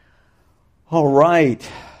All right.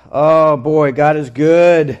 Oh, boy, God is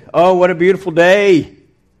good. Oh, what a beautiful day.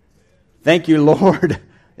 Thank you, Lord.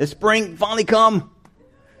 Is spring finally come?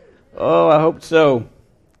 Oh, I hope so.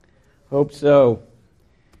 Hope so.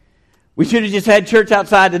 We should have just had church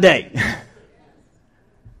outside today.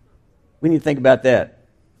 We need to think about that.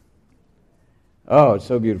 Oh, it's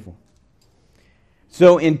so beautiful.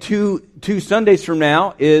 So in two Sundays from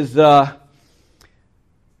now is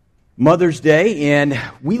Mother's Day, and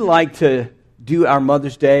we like to do our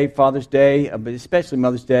Mother's Day, Father's Day, but especially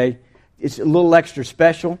Mother's Day. It's a little extra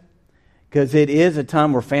special because it is a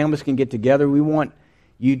time where families can get together. We want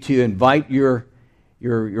you to invite your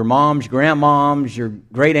moms, your grandmoms, your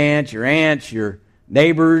great aunts, your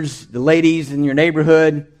neighbors, the ladies in your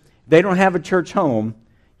neighborhood. If they don't have a church home,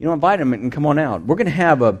 invite them and come on out. We're going to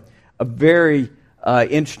have a very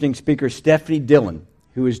interesting speaker, Stephanie Dillon,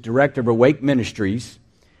 who is director of Awake Ministries,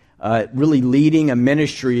 really leading a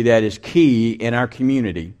ministry that is key in our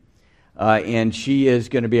community. And she is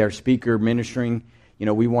going to be our speaker ministering.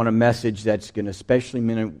 We want a message that's going to especially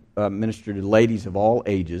minister to ladies of all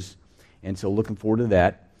ages. And so looking forward to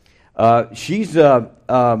that. She's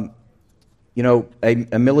a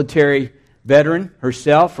military veteran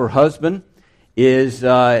herself. Her husband is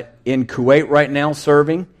in Kuwait right now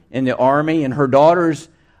serving in the Army. And her daughter's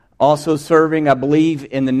also serving, I believe,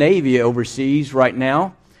 in the Navy overseas right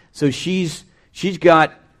now. So she's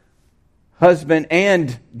got husband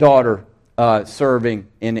and daughter serving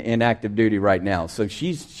in active duty right now. So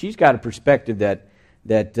she's got a perspective that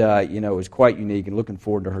is quite unique, and looking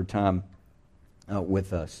forward to her time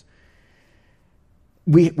with us.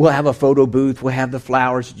 We'll have a photo booth. We'll have the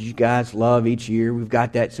flowers that you guys love each year. We've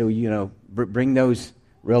got that, so bring those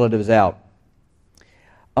relatives out.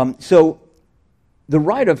 So the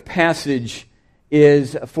rite of passage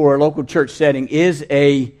is, for a local church setting, is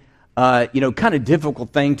a kind of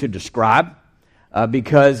difficult thing to describe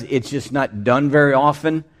because it's just not done very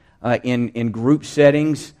often in group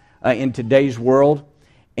settings in today's world.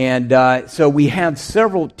 And so we have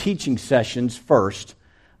several teaching sessions first,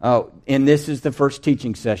 and this is the first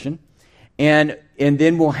teaching session. And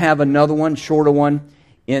then we'll have another one, shorter one,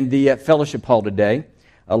 in the fellowship hall today,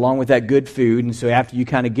 along with that good food. And so after you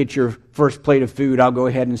kind of get your first plate of food, I'll go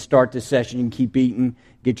ahead and start the session. You can keep eating,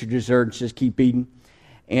 get your dessert, and just keep eating.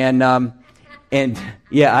 And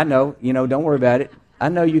yeah, I know, don't worry about it. I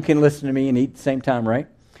know you can listen to me and eat at the same time, right?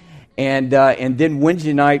 And then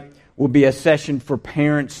Wednesday night will be a session for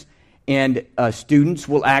parents and students.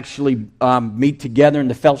 We'll actually meet together in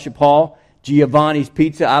the fellowship hall. Giovanni's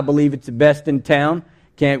Pizza, I believe it's the best in town.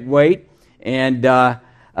 Can't wait. And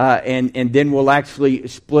then we'll actually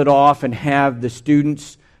split off and have the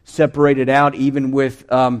students separated out, even with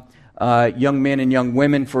young men and young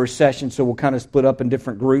women for a session. So we'll kind of split up in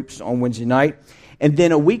different groups on Wednesday night. And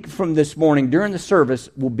then a week from this morning, during the service,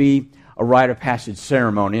 will be a rite of passage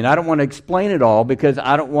ceremony. And I don't want to explain it all because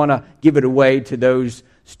I don't want to give it away to those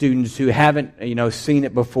students who haven't, seen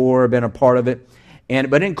it before or been a part of it.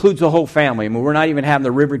 But it includes the whole family. I mean, we're not even having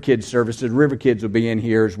the River Kids services. The River Kids will be in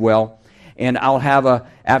here as well. And I'll have,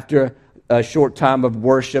 after a short time of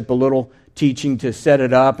worship, a little teaching to set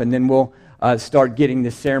it up, and then we'll start getting the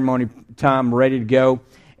ceremony time ready to go.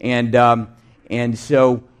 And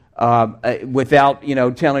so without,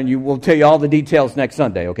 telling you, we'll tell you all the details next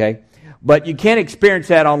Sunday, okay? But you can't experience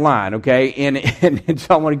that online, okay? And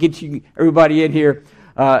so I want to get everybody in here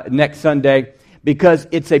next Sunday because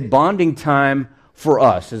it's a bonding time for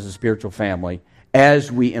us as a spiritual family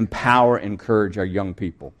as we empower and encourage our young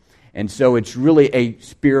people. And so it's really a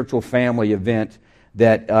spiritual family event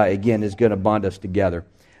that, again, is going to bond us together.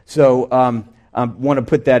 So I want to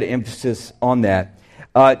put that emphasis on that.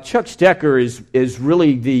 Chuck Stecker is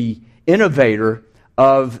really the innovator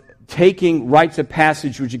of taking rites of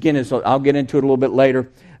passage, which again is, I'll get into it a little bit later,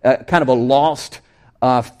 kind of a lost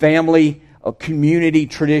family, a community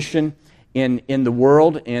tradition in the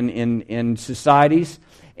world and in societies.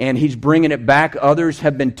 And he's bringing it back. Others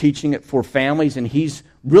have been teaching it for families, and he's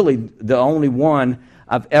really the only one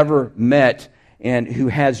I've ever met and who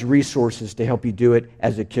has resources to help you do it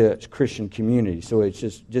as a Christian community. So it's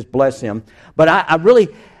just bless him. But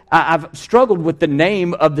I've struggled with the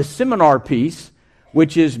name of the seminar piece,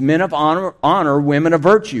 which is Men of Honor, Women of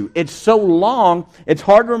Virtue. It's so long, it's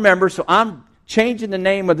hard to remember, so I'm changing the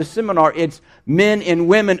name of the seminar. It's Men and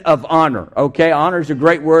Women of Honor, okay? Honor is a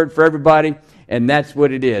great word for everybody, and that's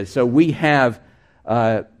what it is. So we have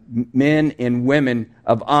men and women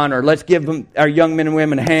of honor. Let's give them, our young men and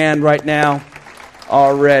women, a hand right now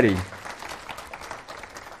already.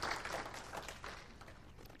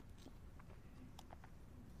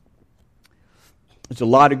 There's a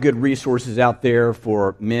lot of good resources out there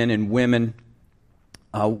for men and women.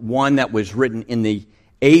 One that was written in the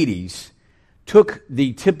 80s took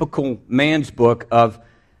the typical man's book of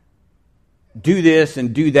do this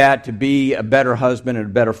and do that to be a better husband and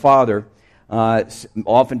a better father.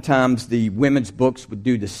 Oftentimes the women's books would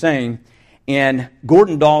do the same. And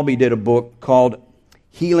Gordon Dalbey did a book called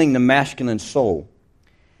Healing the Masculine Soul.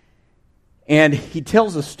 And he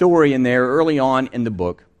tells a story in there early on in the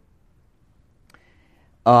book.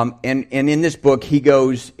 And in this book, he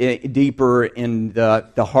goes deeper in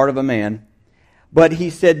the heart of a man. But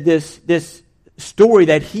he said this story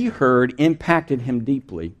that he heard impacted him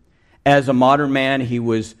deeply. As a modern man, he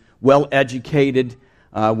was well educated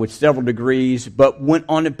with several degrees, but went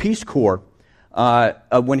on to Peace Corps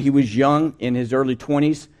when he was young, in his early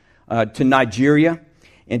 20s, to Nigeria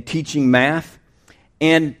and teaching math.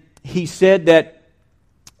 And he said that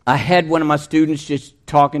I had one of my students just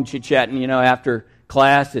talking, chit-chatting, after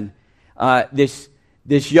class, and this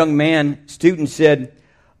young student said,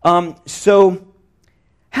 so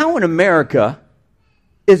how in America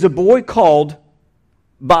is a boy called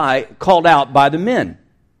out by the men?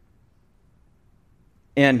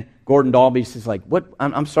 And Gordon Dalbey says, like, what?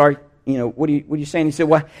 I'm sorry, what are you saying? He said,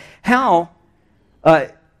 well, how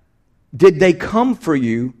did they come for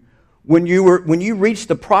you when you reached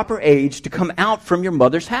the proper age to come out from your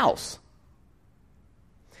mother's house?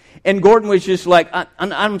 And Gordon was just like,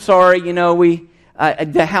 I'm sorry,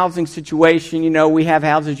 the housing situation, we have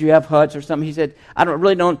houses, you have huts or something. He said, I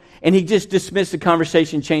really don't, and he just dismissed the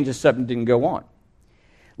conversation, changed the subject, didn't go on.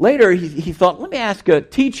 Later, he thought, let me ask a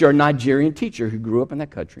teacher, a Nigerian teacher who grew up in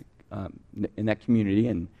that country, in that community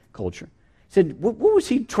and culture. He said, what was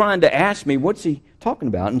he trying to ask me? What's he talking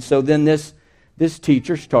about? And so then this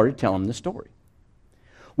teacher started telling him the story.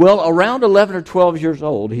 Well, around 11 or 12 years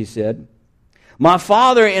old, he said, my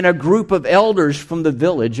father and a group of elders from the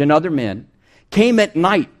village and other men came at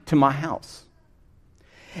night to my house.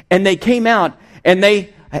 And they came out and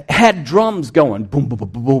they had drums going, boom, boom, boom,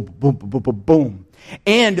 boom, boom, boom, boom, boom.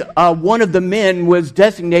 And one of the men was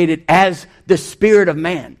designated as the spirit of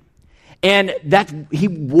man. And he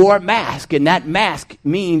wore a mask, and that mask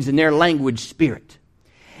means in their language spirit.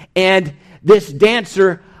 And this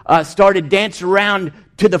dancer started dancing around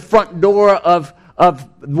to the front door of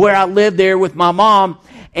where I lived there with my mom,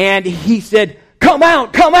 and he said, come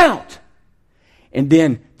out, come out. And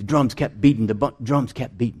then the drums kept beating,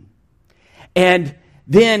 And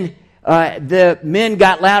then the men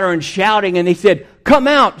got louder and shouting, and they said, come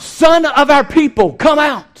out, son of our people, come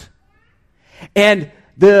out. And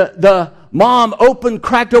the mom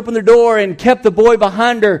cracked open the door and kept the boy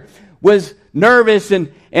behind her, was nervous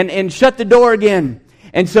and shut the door again.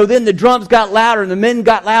 And so then the drums got louder and the men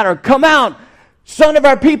got louder. Come out, son of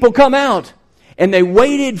our people, come out. And they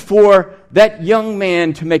waited for that young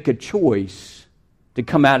man to make a choice to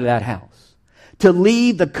come out of that house, to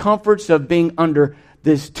leave the comforts of being under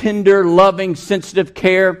this tender, loving, sensitive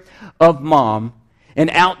care of mom and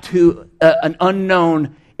out to an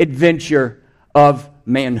unknown adventure of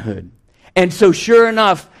manhood. And so sure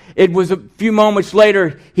enough, it was a few moments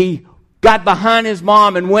later, he got behind his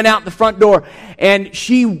mom and went out the front door, and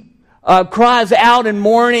she cries out in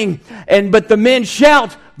mourning, but the men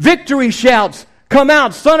shout, victory shouts, come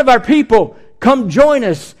out, son of our people, come join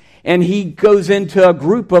us. And he goes into a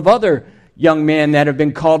group of other young men that have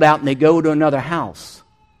been called out, and they go to another house.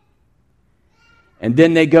 And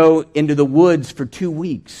then they go into the woods for 2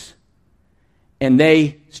 weeks, and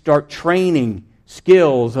they start training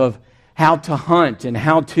skills of how to hunt and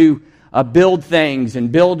how to build things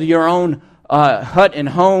and build your own hut and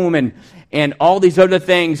home and all these other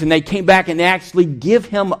things. And they came back and they actually give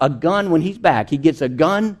him a gun when he's back. He gets a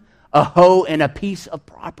gun, a hoe, and a piece of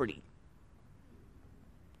property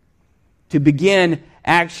to begin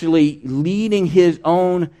actually leading his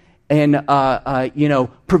own and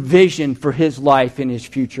provision for his life and his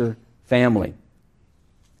future family.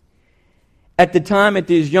 At the time, at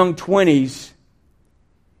his young 20s,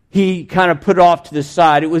 he kind of put it off to the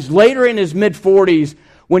side. It was later in his mid-40s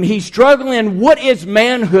when he's struggling, what is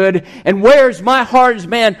manhood and where's my heart as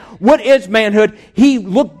man? What is manhood? He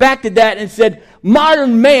looked back to that and said,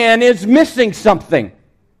 modern man is missing something.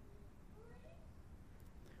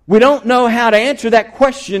 We don't know how to answer that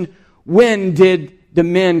question. When did the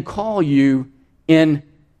men call you in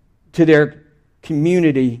to their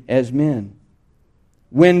community as men?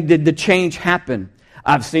 When did the change happen?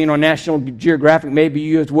 I've seen on National Geographic, maybe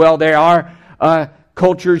you as well, there are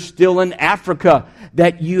cultures still in Africa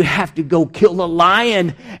that you have to go kill a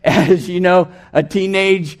lion as, a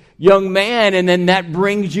teenage young man, and then that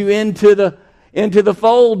brings you into the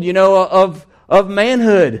fold, of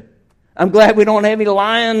manhood. I'm glad we don't have any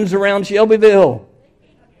lions around Shelbyville.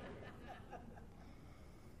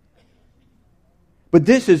 But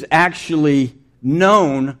this is actually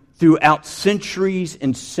known throughout centuries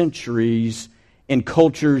and centuries in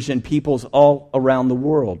cultures and peoples all around the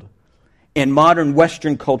world. And modern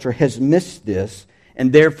Western culture has missed this,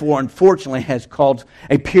 and therefore, unfortunately, has caused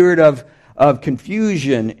a period of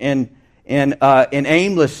confusion and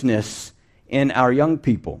aimlessness in our young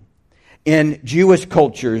people. In Jewish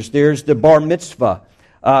cultures, there's the bar mitzvah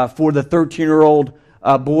for the 13-year-old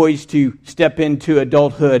boys to step into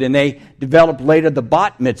adulthood, and they develop later the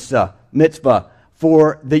bat mitzvah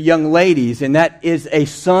for the young ladies, and that is a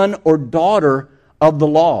son or daughter of the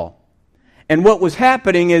law. And what was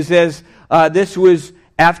happening is, this was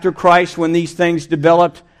after Christ when these things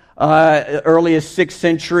developed, early as 6th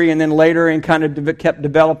century, and then later and kind of kept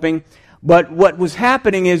developing. But what was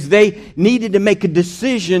happening is they needed to make a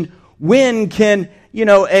decision: when can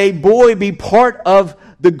a boy be part of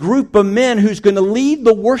the group of men who's going to lead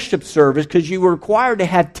the worship service? Because you were required to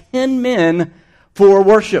have 10 men for a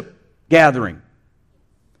worship gathering.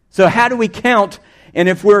 So how do we count? And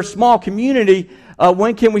if we're a small community,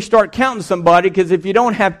 when can we start counting somebody? Because if you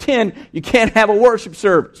don't have 10, you can't have a worship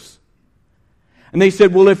service. And they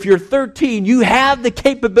said, well, if you're 13, you have the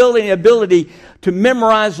capability and ability to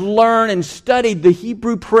memorize, learn, and study the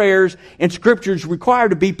Hebrew prayers and scriptures required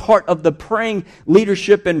to be part of the praying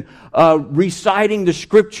leadership and reciting the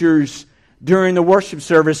scriptures during the worship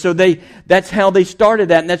service. So that's how they started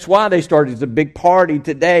that, and that's why they started. It's a big party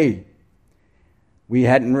today. We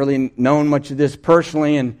hadn't really known much of this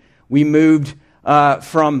personally, and we moved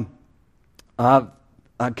from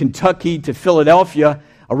Kentucky to Philadelphia,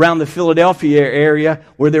 around the Philadelphia area,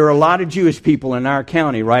 where there were a lot of Jewish people in our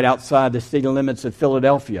county, right outside the city limits of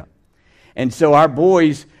Philadelphia. And so our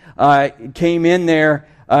boys came in there.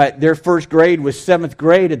 Their first grade was 7th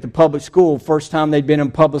grade at the public school. First time they'd been in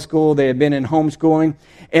public school. They had been in homeschooling,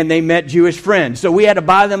 and they met Jewish friends. So we had to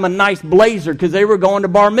buy them a nice blazer because they were going to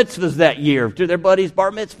bar mitzvahs that year, to their buddies' bar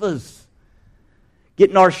mitzvahs.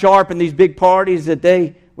 Getting our sharp in these big parties that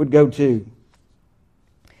they would go to.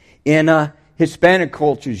 In Hispanic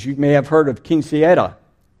cultures, you may have heard of quinceañera.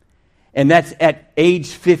 And that's at age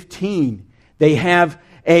 15. They have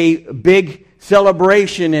a big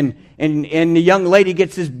celebration, and the young lady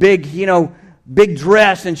gets this big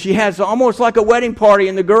dress, and she has almost like a wedding party,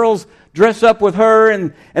 and the girls dress up with her,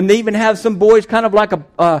 and they even have some boys kind of like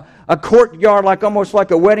a courtyard, like almost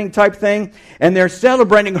like a wedding type thing, and they're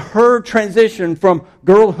celebrating her transition from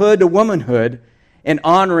girlhood to womanhood and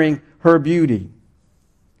honoring her beauty.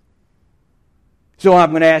 So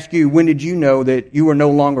I'm going to ask you, when did you know that you were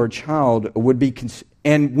no longer a child,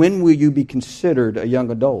 and when will you be considered a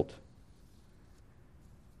young adult?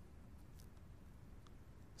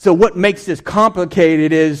 So what makes this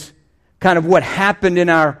complicated is kind of what happened in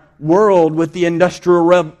our world with the Industrial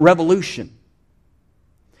Revolution.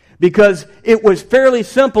 Because it was fairly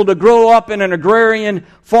simple to grow up in an agrarian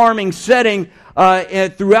farming setting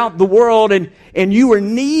throughout the world, and you were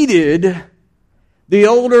needed. The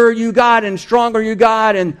older you got and stronger you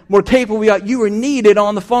got and more capable you got, you were needed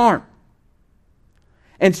on the farm.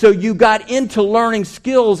 And so you got into learning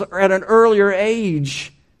skills at an earlier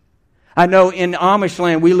age. I know in Amish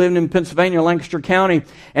land, we lived in Pennsylvania, Lancaster County,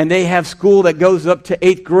 and they have school that goes up to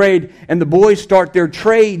 8th grade, and the boys start their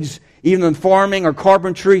trades, even in farming or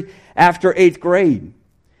carpentry, after 8th grade.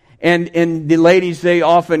 And the ladies, they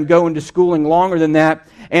often go into schooling longer than that.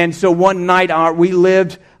 And so one night we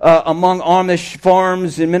lived among Amish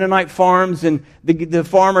farms and Mennonite farms, and the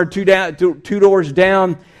farmer two doors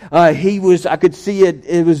down, I could see it.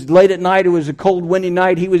 It was late at night. It was a cold, windy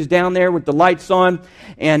night. He was down there with the lights on.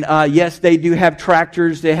 And yes, they do have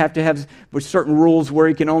tractors. They have to have with certain rules where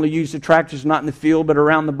he can only use the tractors, not in the field, but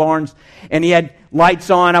around the barns. And he had lights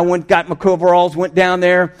on. I got my coveralls, went down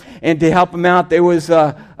there, and to help him out, there was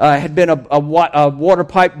had been a water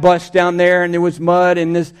pipe bust down there, and there was mud,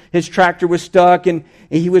 and his tractor was stuck, and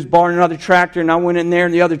he was borrowing another tractor, and I went in there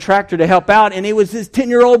in the other tractor to help out, and it was this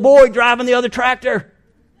 10-year-old boy driving the other tractor.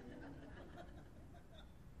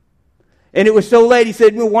 And it was so late, he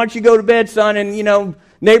said, well, why don't you go to bed, son, and,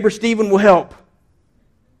 neighbor Stephen will help.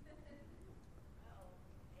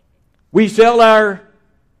 We sell our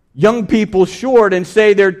young people short and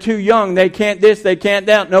say they're too young. They can't this, they can't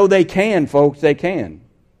that. No, they can, folks, they can.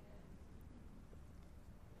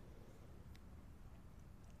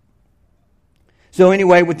 So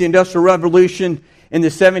anyway, with the Industrial Revolution in the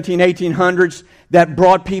 1800s, that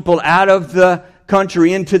brought people out of the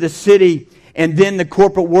country into the city, and then the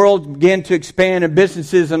corporate world began to expand, and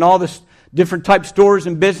businesses and all this different type stores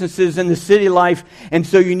and businesses in the city life, and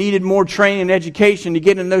so you needed more training and education to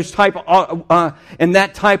get in those type in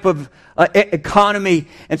that type of economy.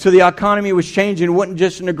 And so the economy was changing. It wasn't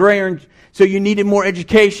just an agrarian. So you needed more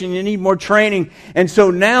education, you need more training. And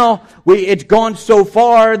so now it's gone so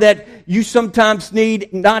far that you sometimes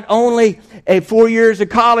need not only 4 years of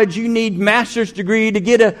college, you need master's degree to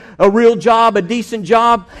get a real job, a decent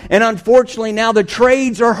job. And unfortunately now the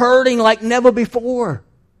trades are hurting like never before.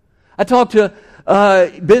 I talked to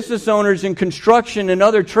business owners in construction and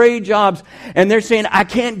other trade jobs, and they're saying, I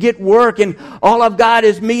can't get work, and all I've got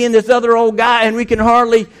is me and this other old guy, and we can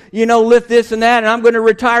hardly, lift this and that, and I'm going to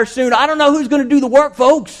retire soon. I don't know who's going to do the work,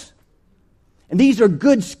 folks. And these are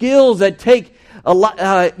good skills that take a lot,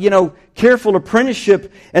 careful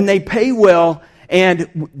apprenticeship, and they pay well,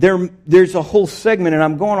 and there's a whole segment, and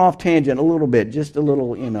I'm going off tangent a little bit, just a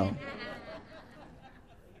little,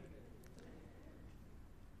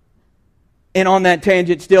 And on that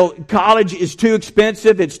tangent still, college is too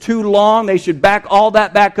expensive. It's too long. They should back all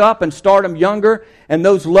that back up and start them younger and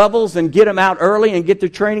those levels and get them out early and get their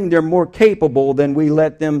training. They're more capable than we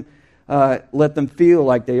let them feel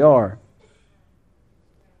like they are.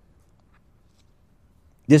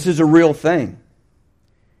 This is a real thing.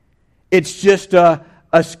 It's just a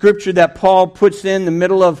scripture that Paul puts in the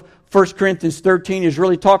middle of 1 Corinthians 13. He's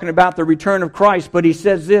really talking about the return of Christ, but he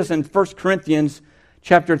says this in 1 Corinthians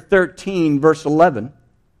chapter 13, verse 11.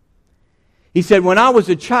 He said, when I was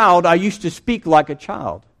a child, I used to speak like a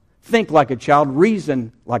child, think like a child,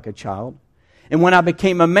 reason like a child. And when I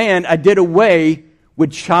became a man, I did away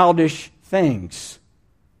with childish things.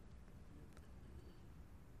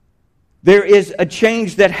 There is a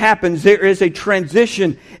change that happens. There is a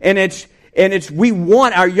transition, and it's we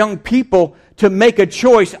want our young people to make a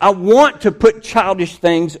choice. I want to put childish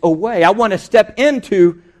things away. I want to step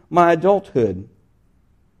into my adulthood.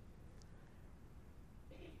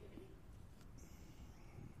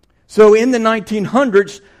 So in the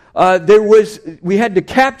 1900s, we had to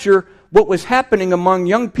capture what was happening among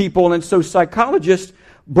young people, and so psychologists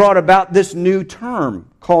brought about this new term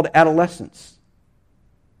called adolescence.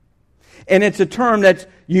 And it's a term that's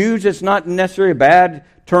used. It's not necessarily a bad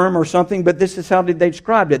term or something, but this is how they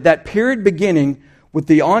described it. That period beginning with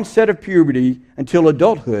the onset of puberty until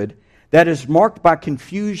adulthood that is marked by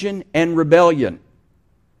confusion and rebellion.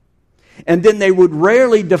 And then they would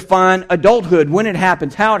rarely define adulthood, when it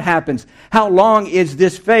happens, how it happens, how long is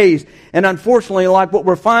this phase. And unfortunately, like what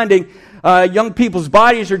we're finding, young people's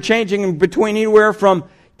bodies are changing between anywhere from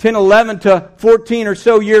 10, 11 to 14 or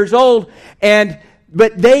so years old.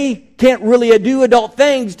 But they can't really do adult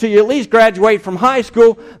things till you at least graduate from high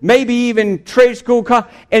school, maybe even trade school.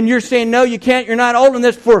 And you're saying, no, you can't. You're not old in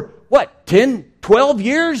this for, 10, 12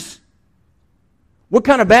 years? What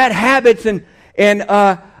kind of bad habits and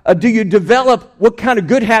do you develop? What kind of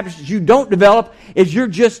good habits you don't develop is you're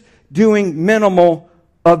just doing minimal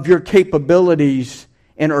of your capabilities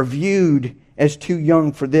and are viewed as too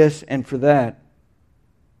young for this and for that.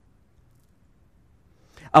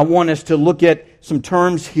 I want us to look at some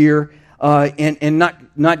terms here and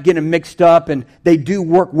not get them mixed up. And they do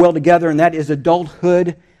work well together, and that is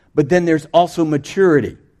adulthood. But then there's also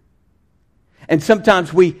maturity. And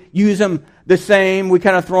sometimes we use them the same. We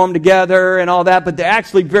kind of throw them together and all that. But they're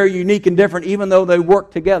actually very unique and different, even though they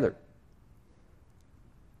work together.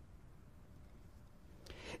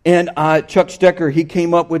 And Chuck Stecker, he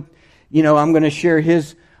came up with, I'm going to share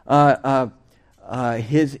his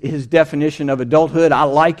definition of adulthood. I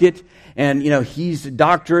like it. And, he's a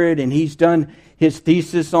doctorate, and he's done his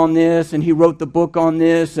thesis on this, and he wrote the book on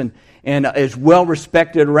this, and is well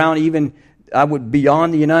respected around even,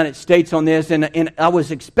 beyond the United States on this. And I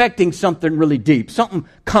was expecting something really deep, something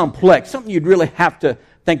complex, something you'd really have to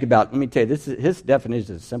think about. Let me tell you, his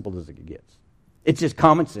definition is as simple as it gets. It's just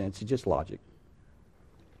common sense. It's just logic.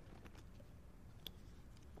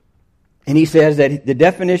 And he says that the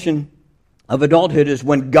definition of adulthood is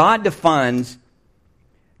when God defines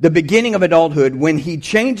the beginning of adulthood, when He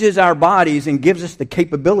changes our bodies and gives us the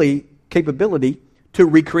capability to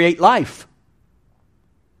recreate life.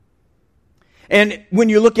 And when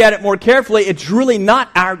you look at it more carefully, it's really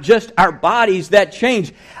not just our bodies that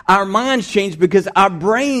change. Our minds change because our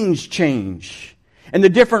brains change. And the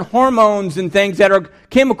different hormones and things that are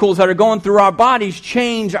chemicals that are going through our bodies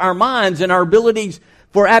change our minds and our abilities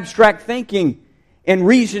for abstract thinking and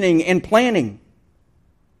reasoning and planning.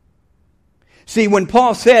 See, when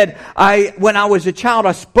Paul said, when I was a child,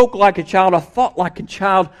 I spoke like a child, I thought like a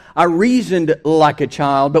child, I reasoned like a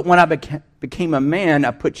child, but when I became a man,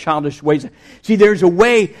 I put childish ways. See, there's a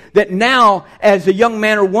way that now, as a young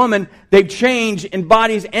man or woman, they've changed in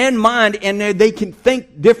bodies and mind, and they can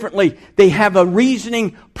think differently. They have a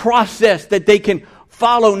reasoning process that they can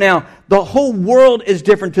follow now. The whole world is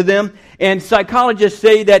different to them, and psychologists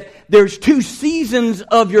say that there's 2 seasons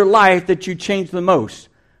of your life that you change the most.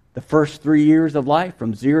 The first 3 years of life,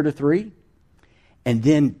 from 0 to 3, and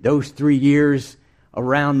then those 3 years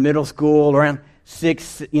around middle school, around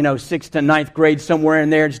 6 to 9th grade, somewhere in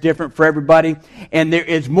there. It's different for everybody. And there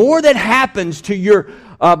is more that happens to your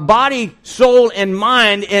body, soul, and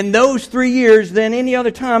mind in those 3 years than any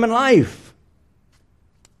other time in life.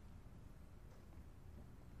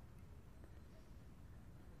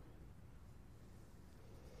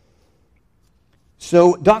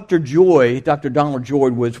 So Dr. Donald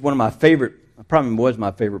Joy was one of my favorite, probably was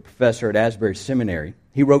my favorite professor at Asbury Seminary.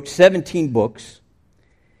 He wrote 17 books,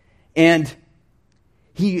 and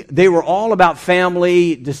they were all about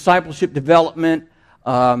family, discipleship development,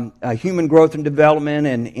 human growth and development,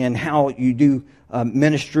 and how you do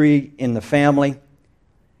ministry in the family.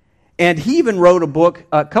 And he even wrote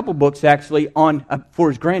a couple books actually, for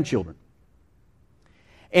his grandchildren.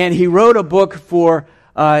 And he wrote a book for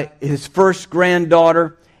his first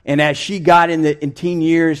granddaughter, and as she got in teen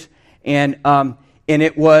years, and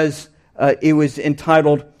it was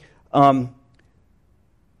entitled.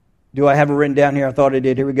 Do I have it written down here? I thought I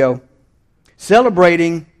did. Here we go.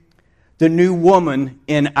 Celebrating the new woman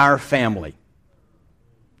in our family.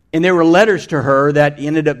 And there were letters to her that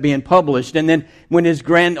ended up being published. And then when his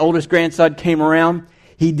oldest grandson came around,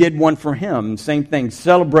 he did one for him. Same thing,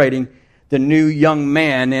 celebrating the new young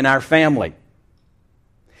man in our family.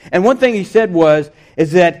 And one thing he said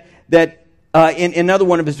is that in another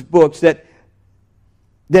one of his books, that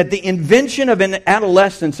the invention of an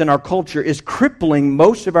adolescence in our culture is crippling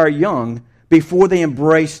most of our young before they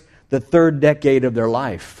embrace the 3rd decade of their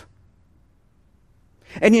life.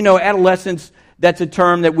 And adolescence, that's a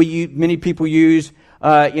term that many people use,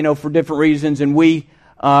 for different reasons, and we,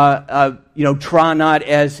 try not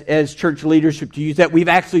as church leadership to use that. We've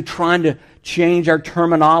actually tried to change our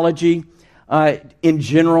terminology in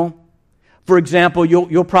general. For example,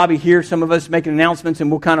 you'll probably hear some of us making announcements, and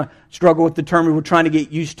we'll kind of struggle with the term. We're trying to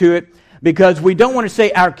get used to it because we don't want to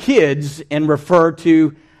say our kids and refer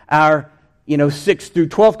to our 6th through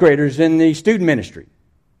 12th graders in the student ministry,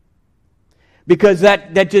 because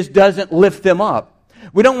that just doesn't lift them up.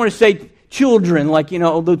 We don't want to say children, like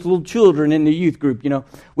those little children in the youth group.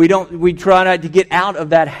 We try not to get out of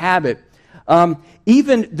that habit.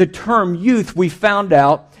 Even the term youth, we found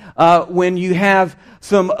out when you have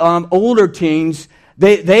some older teens,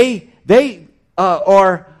 they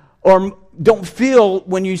don't feel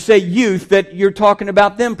when you say youth that you're talking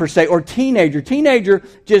about them per se, or teenager. Teenager,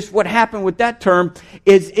 just what happened with that term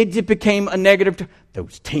is it just became a negative term.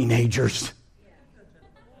 Those teenagers.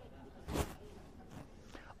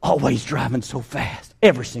 Always driving so fast.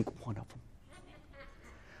 Every single one of them.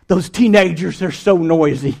 Those teenagers, they're so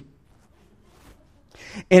noisy.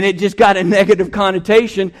 And it just got a negative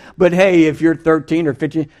connotation. But hey, if you're 13 or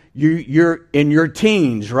 15, you're in your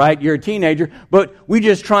teens, right? You're a teenager. But we're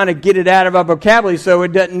just trying to get it out of our vocabulary so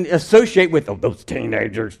it doesn't associate with those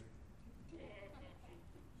teenagers.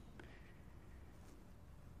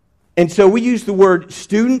 And so we use the word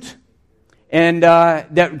student, and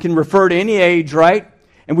that can refer to any age, right?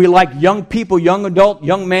 And we like young people, young adult,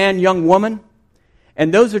 young man, young woman.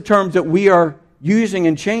 And those are terms that we are using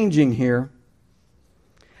and changing here.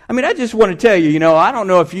 I mean, I just want to tell you, I don't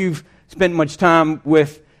know if you've spent much time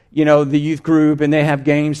with, the youth group, and they have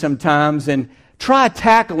games sometimes, and try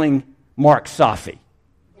tackling Mark Safi.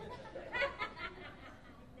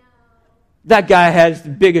 That guy has the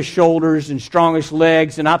biggest shoulders and strongest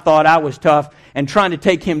legs, and I thought I was tough, and trying to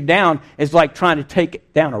take him down is like trying to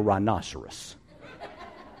take down a rhinoceros.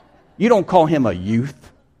 You don't call him a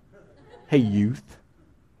youth. Hey, youth.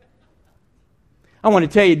 I want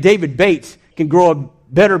to tell you, David Bates can grow a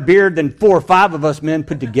better beard than 4 or 5 of us men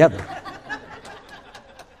put together.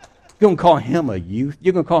 You're going to call him a youth?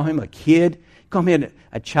 You're going to call him a kid? You call him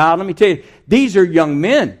a child? Let me tell you, these are young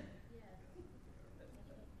men.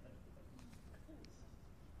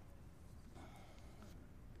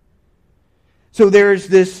 So there's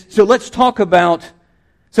this, so let's talk about,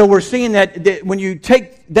 so we're seeing that when you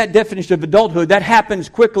take that definition of adulthood, that happens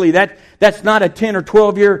quickly. That's not a 10 or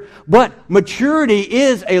 12 year, but maturity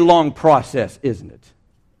is a long process, isn't it?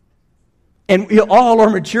 And we all are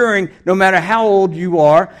maturing no matter how old you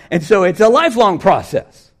are. And so it's a lifelong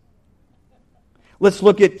process. Let's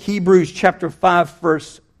look at Hebrews chapter 5,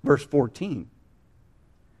 verse 14.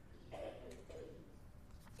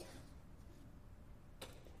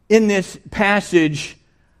 in this passage,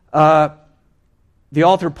 the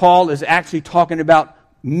author Paul is actually talking about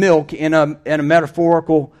milk in a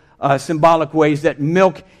metaphorical, symbolic ways, that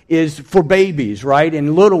milk is for babies, right,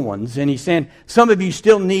 and little ones. And he's saying some of you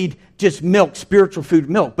still need just milk, spiritual food,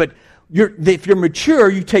 milk. But if you're mature,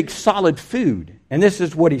 you take solid food. And this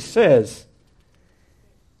is what he says.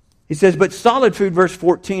 He says, but solid food, verse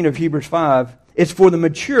 14 of Hebrews 5, is for the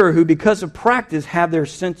mature who, because of practice, have their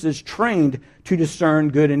senses trained to discern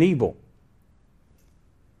good and evil.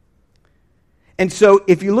 And so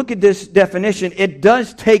if you look at this definition, it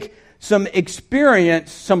does take some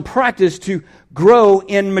experience, some practice to grow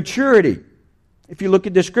in maturity. If you look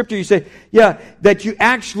at the scripture, you say, that you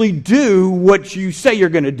actually do what you say you're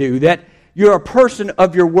going to do, that you're a person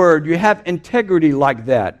of your word, you have integrity like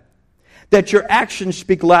that your actions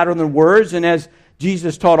speak louder than words, and as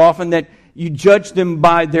Jesus taught often, that you judge them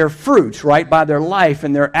by their fruits, right? By their life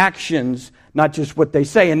and their actions, not just what they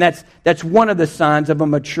say. And that's one of the signs of a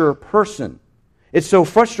mature person. It's so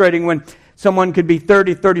frustrating when someone could be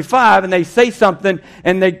 30, 35, and they say something,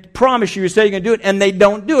 and they promise you say you're going to do it, and they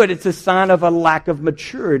don't do it. It's a sign of a lack of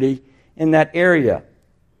maturity in that area.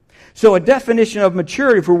 So a definition of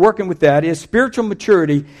maturity, if we're working with that, is spiritual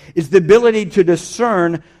maturity is the ability to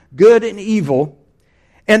discern good and evil,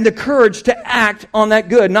 and the courage to act on that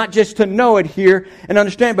good, not just to know it here and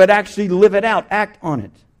understand, but actually live it out, act on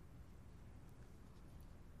it.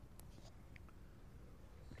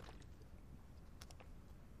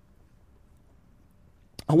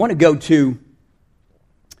 I want to go to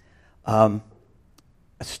a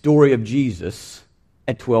story of Jesus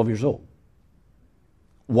at 12 years old.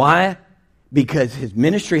 Why? Because his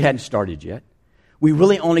ministry hadn't started yet. We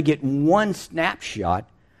really only get one snapshot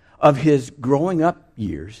of his growing up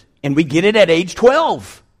years, and we get it at age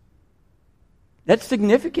 12. That's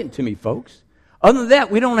significant to me, folks. Other than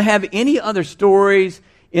that, we don't have any other stories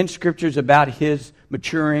in scriptures about his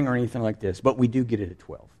maturing or anything like this, but we do get it at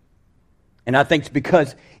 12. And I think it's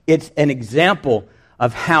because it's an example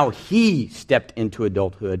of how he stepped into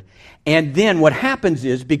adulthood. And then what happens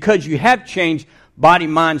is, because you have changed body,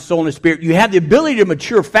 mind, soul, and spirit, you have the ability to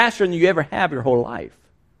mature faster than you ever have your whole life.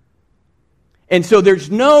 And so there's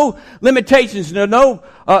no limitations, no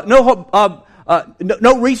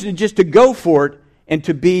reason just to go for it and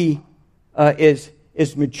to be as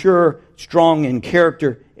mature, strong in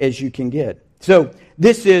character as you can get. So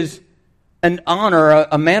this is an honor,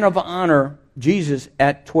 a man of honor, Jesus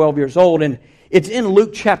at 12 years old. And it's in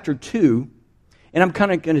Luke chapter 2. And I'm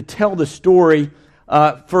kind of going to tell the story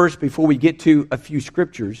first before we get to a few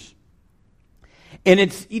scriptures. And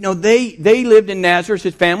it's, they lived in Nazareth,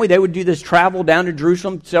 his family. They would do this travel down to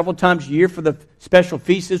Jerusalem several times a year for the special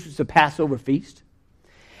feast. This was the Passover feast.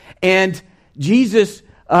 And Jesus,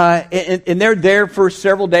 and they're there for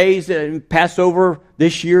several days. Passover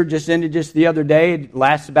this year just ended just the other day. It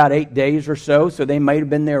lasts about 8 days or so. So they might have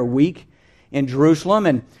been there a week in Jerusalem.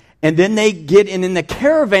 And then they get in the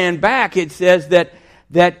caravan back. It says that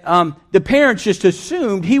the parents just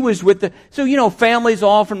assumed he was with the... So, families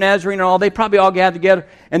all from Nazarene and all, they probably all gathered together,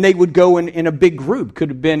 and they would go in a big group. Could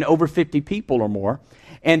have been over 50 people or more.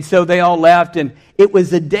 And so they all left, and it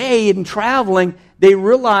was a day in traveling, they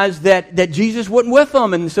realized that Jesus wasn't with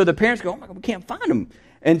them. And so the parents go, oh my God, we can't find him.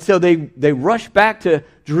 And so they rushed back to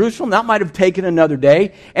Jerusalem. That might have taken another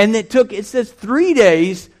day. And it says 3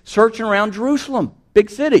 days searching around Jerusalem, big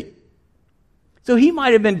city. So he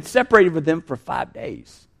might have been separated with them for 5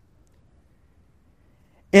 days.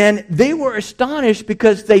 And they were astonished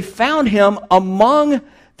because they found him among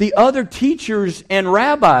the other teachers and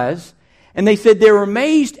rabbis. And they said they were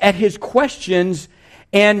amazed at his questions.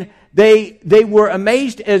 And they were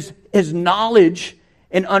amazed at his knowledge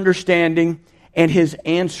and understanding and his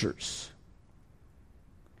answers.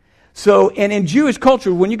 So, and in Jewish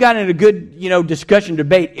culture, when you got in a good, discussion,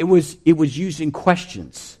 debate, it was using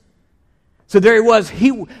questions. So there he was.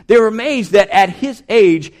 They were amazed that at his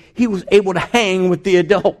age, he was able to hang with the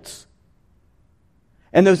adults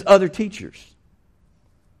and those other teachers.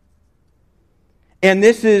 And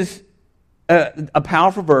this is a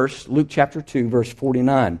powerful verse, Luke chapter 2, verse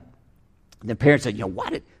 49. The parents said, why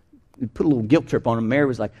did we put a little guilt trip on him? Mary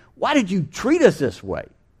was like, why did you treat us this way,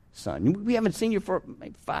 son? We haven't seen you for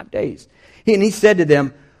maybe 5 days. And he said to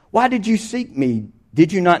them, why did you seek me?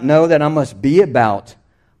 Did you not know that I must be about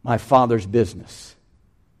my Father's business?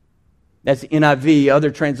 That's the NIV. Other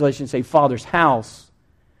translations say Father's house.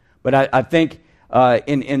 But I think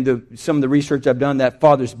in some of the research I've done, that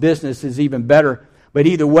Father's business is even better. But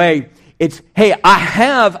either way, it's, hey,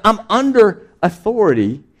 I'm under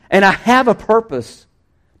authority and I have a purpose.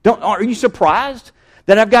 Are you surprised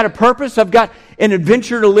that I've got a purpose, I've got an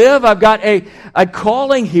adventure to live, I've got a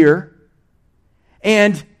calling here.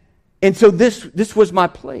 And so this was my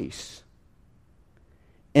place.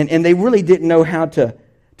 And they really didn't know how to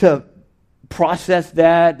process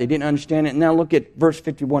that. They didn't understand it. And now look at verse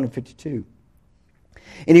 51 and 52.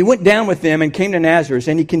 And he went down with them and came to Nazareth,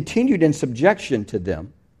 and he continued in subjection to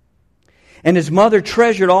them. And his mother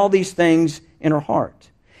treasured all these things in her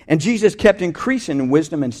heart. And Jesus kept increasing in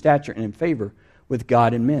wisdom and stature and in favor with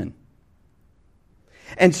God and men.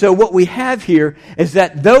 And so what we have here is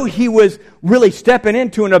that though he was really stepping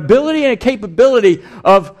into an ability and a capability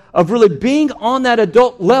of really being on that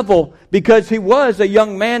adult level, because he was a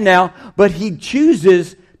young man now, but he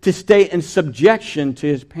chooses to stay in subjection to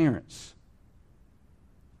his parents.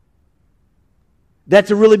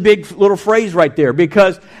 That's a really big little phrase right there,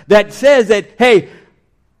 because that says that, hey,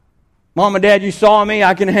 Mom and Dad, you saw me,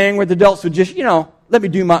 I can hang with adults, so just, let me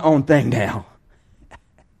do my own thing now.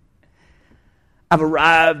 I've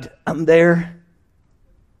arrived, I'm there.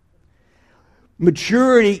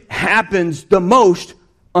 Maturity happens the most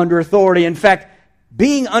under authority. In fact,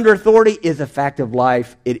 being under authority is a fact of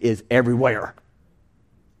life. It is everywhere.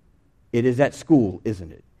 It is at school,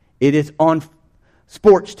 isn't it? It is on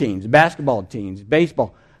sports teams, basketball teams,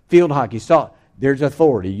 baseball, field hockey, soccer. There's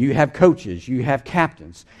authority. You have coaches. You have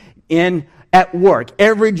captains. At work,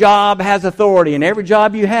 every job has authority, and every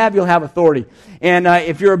job you have, you'll have authority. And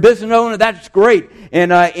if you're a business owner, that's great.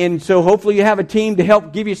 And so hopefully you have a team to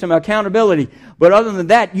help give you some accountability. But other than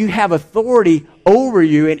that, you have authority over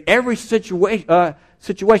you in every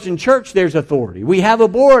situation. Church, there's authority. We have a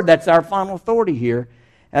board that's our final authority here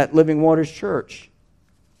at Living Waters Church.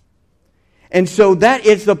 And so that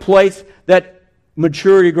is the place that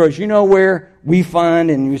maturity grows. You know where we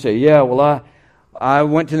find, and you say, yeah, well, I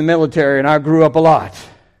went to the military and I grew up a lot.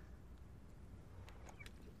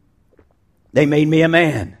 They made me a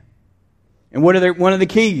man. And what are one of the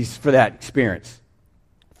keys for that experience?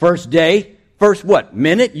 First day, first what?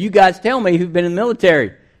 Minute? You guys tell me who've been in the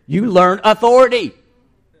military. You learn authority.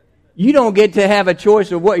 You don't get to have a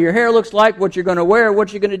choice of what your hair looks like, what you're going to wear,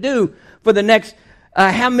 what you're going to do for the next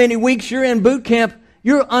how many weeks you're in boot camp.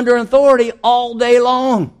 You're under authority all day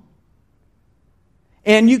long.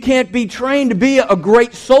 And you can't be trained to be a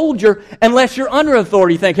great soldier unless you're under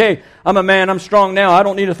authority. You think, hey, I'm a man, I'm strong now, I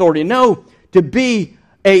don't need authority. No, to be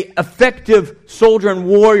an effective soldier and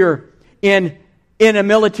warrior in a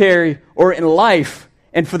military or in life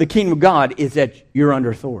and for the kingdom of God is that you're under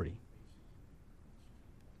authority.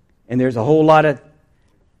 And there's a whole lot of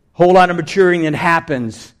maturing that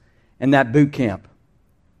happens in that boot camp.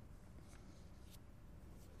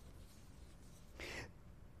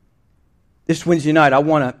 This Wednesday night, I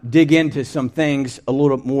want to dig into some things a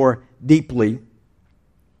little more deeply.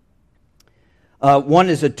 One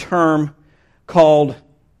is a term called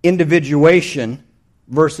individuation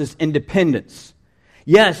versus independence.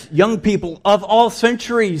 Yes, young people of all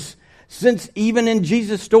centuries, since even in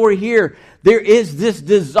Jesus' story here, there is this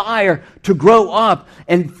desire to grow up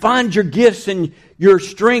and find your gifts and your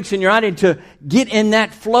strengths and your identity, to get in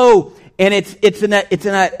that flow. And it's in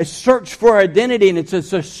a search for identity, and it's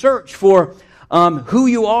a search for who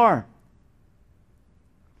you are.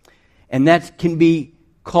 And that can be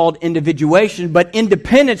called individuation. But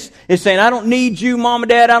independence is saying, I don't need you, Mom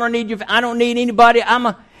and Dad. I don't need you. I don't need anybody.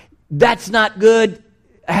 That's not good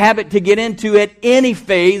habit to get into at any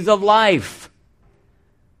phase of life,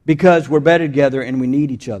 because we're better together and we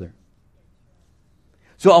need each other.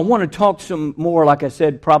 So I want to talk some more, like I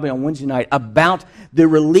said, probably on Wednesday night, about the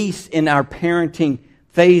release in our parenting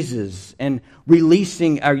phases and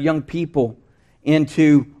releasing our young people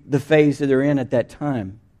into the phase that they're in at that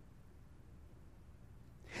time.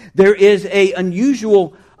 There is an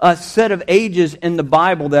unusual set of ages in the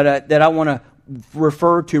Bible that I want to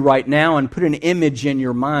refer to right now and put an image in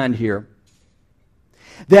your mind here.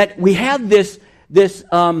 That we have this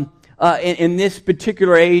in this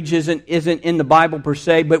particular age isn't in the Bible per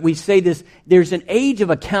se, but we say this, there's an age of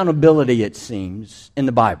accountability, it seems, in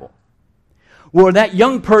the Bible, where that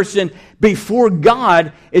young person before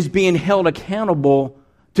God is being held accountable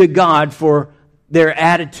to God for their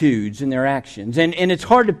attitudes and their actions. And it's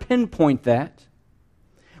hard to pinpoint that.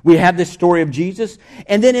 We have this story of Jesus.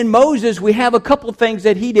 And then in Moses, we have a couple of things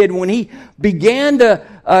that he did when he began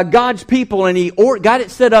God's people and he got it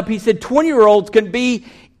set up. He said 20-year-olds can be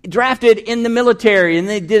drafted in the military. And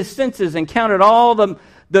they did census and counted all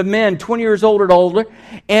the men 20 years old or older.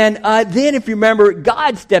 And then, if you remember,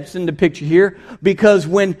 God steps in the picture here, because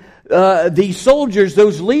when these soldiers,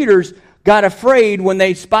 those leaders, got afraid when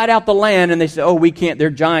they spied out the land and they said, oh, we can't, there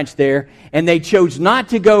are giants there. And they chose not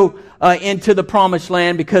to go into the promised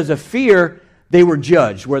land because of fear. they were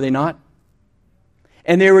judged, were they not?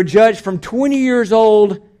 And they were judged from 20 years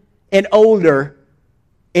old and older,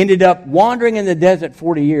 ended up wandering in the desert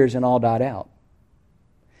 40 years and all died out.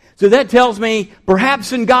 So that tells me,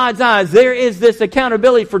 perhaps in God's eyes, there is this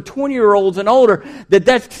accountability for 20-year-olds and older,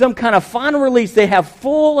 that's some kind of final release. They have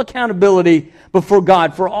full accountability before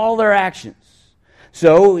God for all their actions.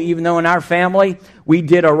 So even though in our family, we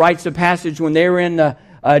did a rites of passage when they were in the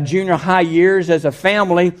junior high years as a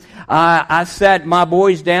family, I sat my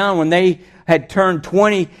boys down when they had turned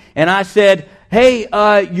 20, and I said, hey,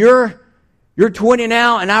 you're 20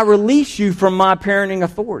 now, and I release you from my parenting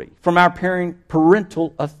authority, from our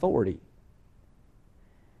parental authority.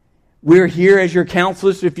 We're here as your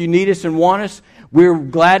counselors if you need us and want us. We're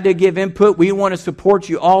glad to give input. We want to support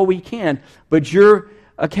you all we can, but you're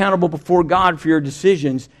accountable before God for your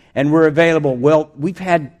decisions, and we're available. Well, we've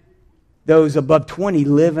had those above 20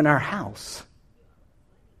 live in our house.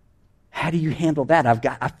 How do you handle that?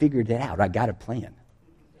 I figured it out. I got a plan.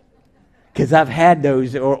 Because I've had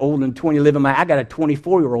those that are older than 20 live in I got a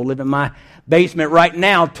 24-year-old live in my basement right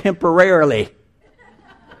now temporarily.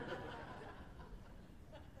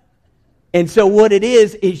 And so what it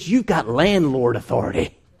is you've got landlord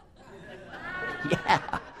authority.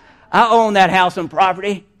 Yeah. I own that house and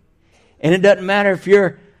property. And it doesn't matter if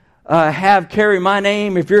you're carry my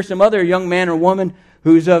name, if you're some other young man or woman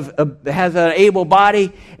who's has an able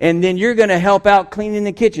body, and then you're going to help out cleaning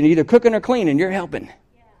the kitchen, either cooking or cleaning, you're helping.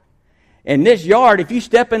 In this yard, if you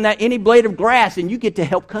step in any blade of grass, and you get to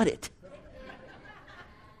help cut it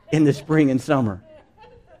in the spring and summer.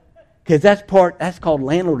 Because that's called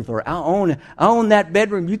landlord authority. I own that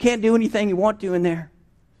bedroom. You can't do anything you want to in there.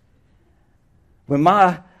 When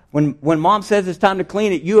mom says it's time to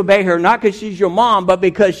clean it, you obey her, not because she's your mom, but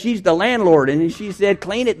because she's the landlord, and she said,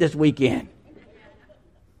 clean it this weekend.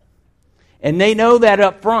 And they know that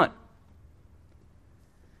up front.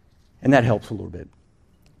 And that helps a little bit.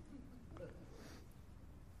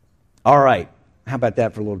 All right. How about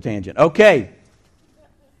that for a little tangent? Okay.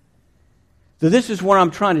 So this is what I'm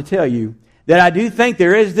trying to tell you, that I do think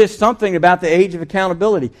there is this something about the age of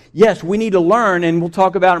accountability. Yes, we need to learn, and we'll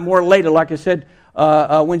talk about it more later, like I said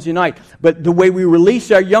Wednesday night. But the way we release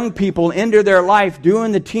our young people into their life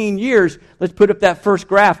during the teen years, let's put up that first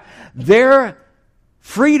graph, their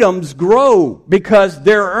freedoms grow because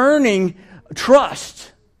they're earning trust.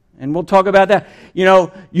 And we'll talk about that. You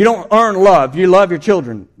don't earn love. You love your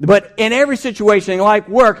children. But in every situation, like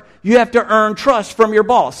work, you have to earn trust from your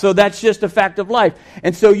boss. So that's just a fact of life.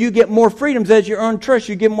 And so you get more freedoms. As you earn trust,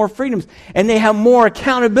 you get more freedoms. And they have more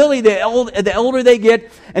accountability the older they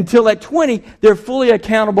get, until at 20, they're fully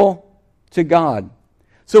accountable to God.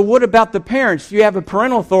 So what about the parents? You have a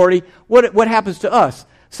parental authority. What happens to us?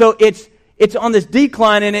 So it's on this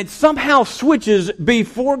decline, and it somehow switches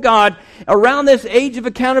before God around this age of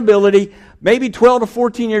accountability, maybe 12 to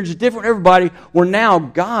 14 years, is different for everybody, where now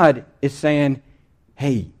God is saying,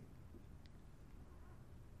 hey,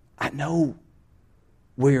 I know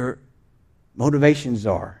where your motivations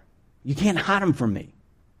are. You can't hide them from me.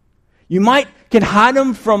 You can hide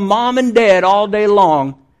them from mom and dad all day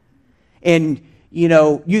long, and,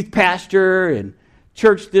 youth pastor and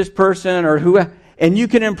church this person or whoever, and you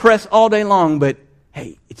can impress all day long, but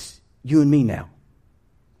hey, it's you and me now.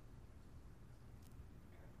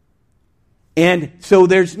 And so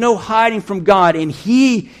there's no hiding from God, and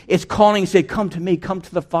He is calling and saying, come to me, come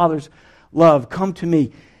to the Father's love, come to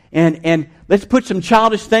me. And let's put some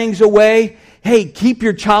childish things away. Hey, keep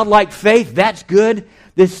your childlike faith, that's good.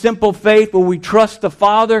 This simple faith where we trust the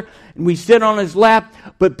Father and we sit on His lap,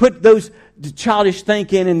 but put those childish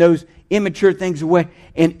thinking and those immature things away,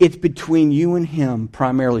 and it's between you and Him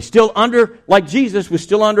primarily. Still under, like Jesus was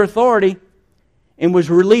still under authority and was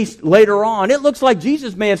released later on. It looks like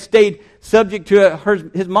Jesus may have stayed subject to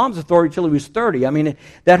his mom's authority until he was 30. I mean,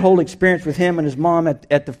 that whole experience with him and his mom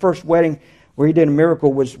at the first wedding where he did a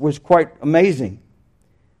miracle was quite amazing.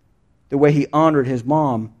 The way he honored his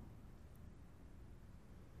mom.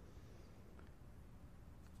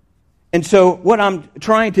 And so what I'm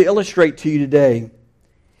trying to illustrate to you today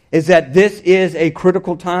is that this is a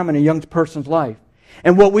critical time in a young person's life.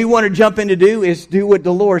 And what we want to jump in to do is do what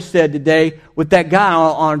Dolores said today with that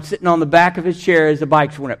guy sitting on the back of his chair as the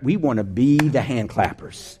bike's went up. We want to be the hand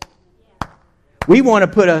clappers. We want to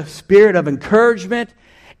put a spirit of encouragement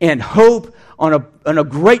and hope on a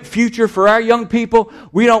great future for our young people.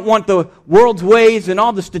 We don't want the world's ways and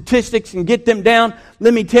all the statistics and get them down.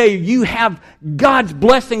 Let me tell you, you have God's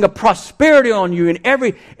blessing of prosperity on you in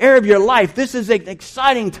every area of your life. This is an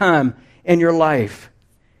exciting time in your life.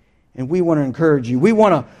 And we want to encourage you. We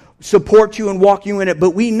want to support you and walk you in it.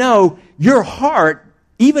 But we know your heart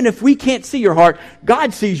Even if we can't see your heart,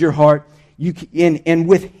 God sees your heart. And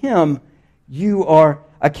with Him, you are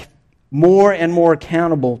more and more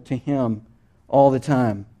accountable to Him all the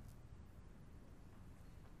time.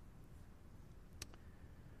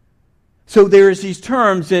 So there's these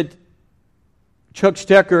terms that Chuck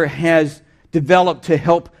Stecker has developed to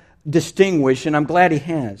help distinguish, and I'm glad he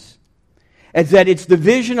has. Is that it's the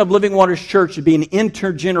vision of Living Waters Church to be an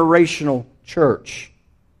intergenerational church,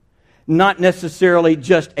 not necessarily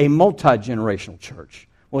just a multi-generational church.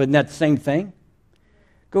 Well, isn't that the same thing?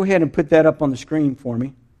 Go ahead and put that up on the screen for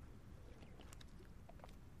me.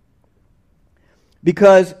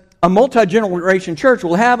 Because a multi-generation church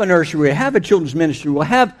will have a nursery, will have a children's ministry, will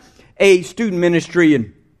have a student ministry,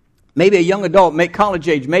 and maybe a young adult, college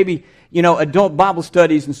age, maybe, adult Bible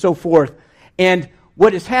studies and so forth. And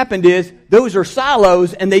what has happened is those are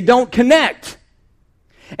silos and they don't connect.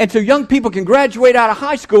 And so young people can graduate out of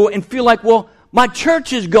high school and feel like, well, my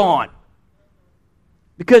church is gone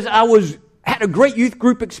because I had a great youth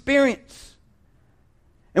group experience.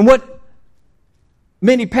 And what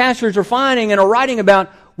many pastors are finding and are writing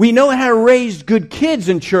about, we know how to raise good kids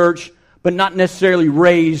in church, but not necessarily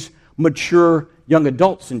raise mature young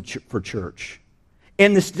adults for church.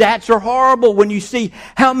 And the stats are horrible when you see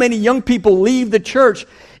how many young people leave the church.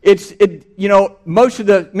 Many of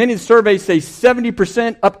the surveys say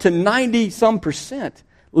 70% up to 90-some%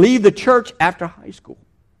 leave the church after high school.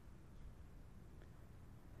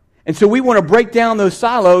 And so we want to break down those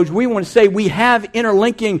silos. We want to say we have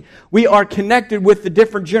interlinking. We are connected with the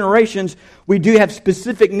different generations. We do have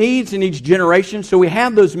specific needs in each generation, so we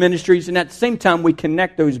have those ministries, and at the same time we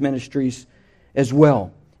connect those ministries as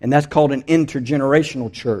well. And that's called an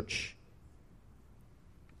intergenerational church.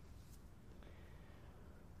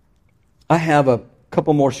 I have a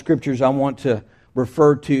couple more scriptures I want to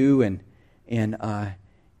refer to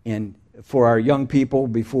and for our young people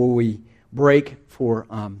before we break for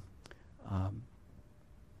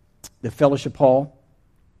the fellowship hall.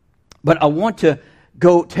 But I want to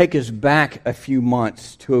go take us back a few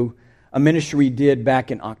months to a ministry we did back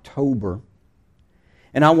in October.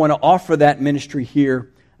 And I want to offer that ministry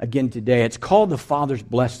here again today. It's called the Father's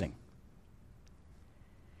Blessing.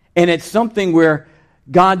 And it's something where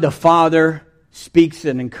God the Father speaks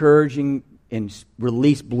an encouraging and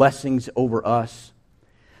release blessings over us.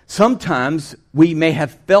 Sometimes we may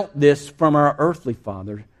have felt this from our earthly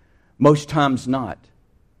father. Most times not.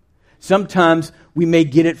 Sometimes we may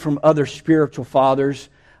get it from other spiritual fathers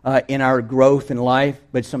in our growth in life,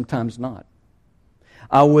 but sometimes not.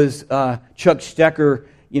 Chuck Stecker,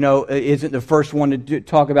 isn't the first one to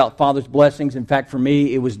talk about Father's blessings. In fact, for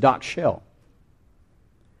me, it was Doc Shell.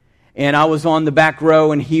 And I was on the back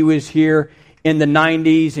row, and he was here in the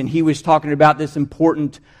 90s, and he was talking about this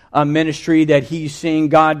important ministry that he's seeing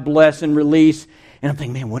God bless and release. And I'm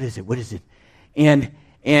thinking, man, what is it? What is it?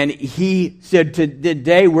 And he said,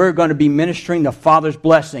 today we're going to be ministering the Father's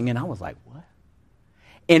blessing. And I was like, what?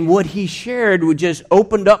 And what he shared just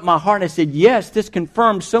opened up my heart. I said, yes, this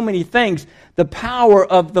confirms so many things. The power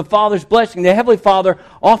of the Father's blessing. The Heavenly Father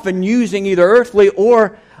often using either earthly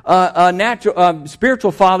or natural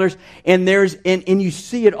spiritual fathers. And you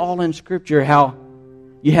see it all in Scripture, how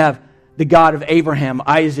you have the God of Abraham,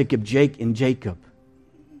 Isaac, and Jacob.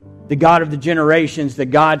 The God of the generations, the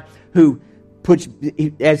God who puts,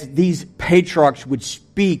 as these patriarchs would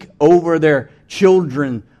speak over their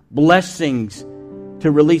children, blessings,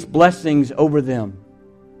 to release blessings over them.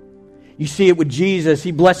 You see it with Jesus.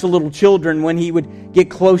 He blessed the little children when he would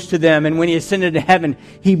get close to them. And when he ascended to heaven,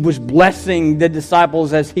 he was blessing the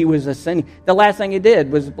disciples as he was ascending. The last thing he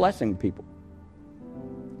did was blessing people.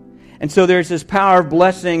 And so there's this power of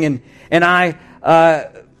blessing. And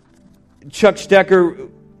Chuck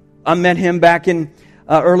Stecker, I met him back in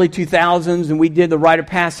early 2000s, and we did the Rite of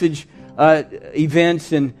Passage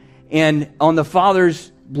events. And on the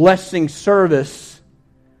Father's blessing service,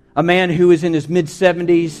 a man who was in his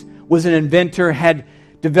mid-70s, was an inventor, had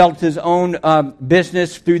developed his own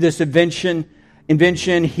business through this invention.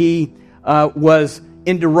 He was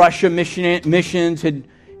into Russia missions,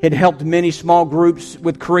 had helped many small groups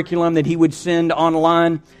with curriculum that he would send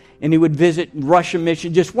online, and he would visit Russia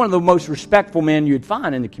mission. Just one of the most respectful men you'd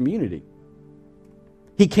find in the community.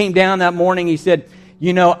 He came down that morning, he said,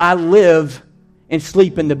 I live and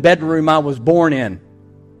sleep in the bedroom I was born in.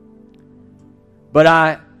 But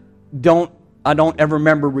I don't ever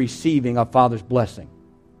remember receiving a Father's blessing.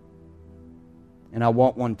 And I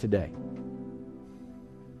want one today.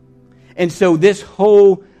 And so this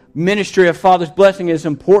whole ministry of Father's blessing is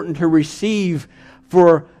important to receive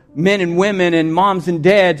for men and women and moms and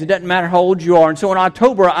dads. It doesn't matter how old you are. And so in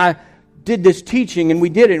October, I did this teaching, and we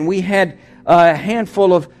did it. And we had a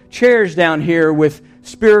handful of chairs down here with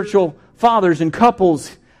spiritual fathers and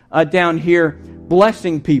couples down here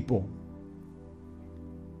blessing people.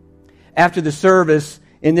 After the service,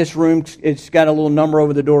 in this room, it's got a little number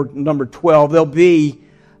over the door, number 12. There'll be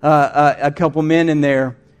a couple men in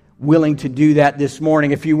there willing to do that this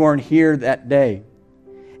morning if you weren't here that day.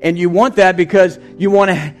 And you want that because you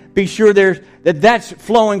want to be sure that's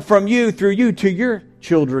flowing from you, through you, to your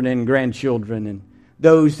children and grandchildren and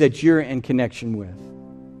those that you're in connection with.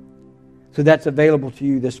 So that's available to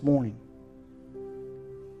you this morning.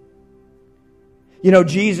 You know,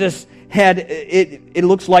 Jesus had, it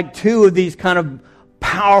looks like two of these kind of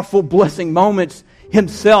powerful blessing moments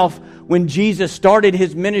himself. When Jesus started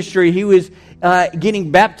his ministry, he was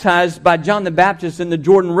getting baptized by John the Baptist in the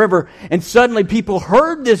Jordan River. And suddenly people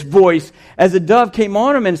heard this voice as a dove came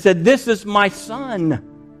on him and said, "This is my son,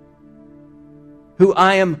 who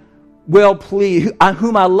I am well pleased,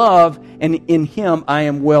 whom I love, and in him I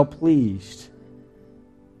am well pleased."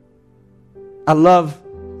 I love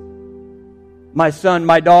my son,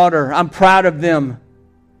 my daughter. I'm proud of them.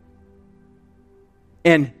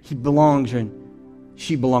 And he belongs, and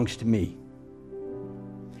she belongs to me.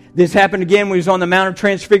 This happened again when he was on the Mount of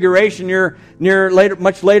Transfiguration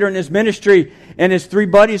much later in his ministry, and his three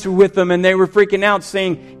buddies were with him, and they were freaking out,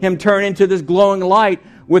 seeing him turn into this glowing light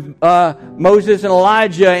with Moses and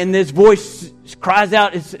Elijah, and this voice cries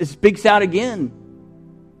out, it speaks out again.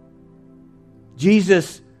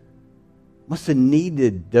 Jesus must have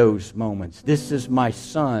needed those moments. This is my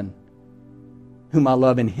son, whom I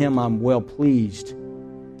love, in him I'm well pleased.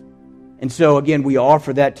 And so again, we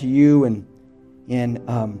offer that to you, and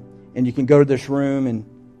you can go to this room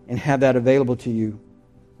and have that available to you.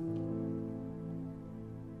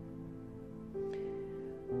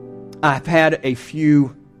 I've had a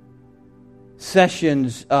few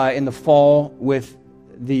sessions in the fall with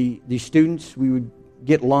the students. We would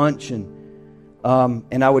get lunch, and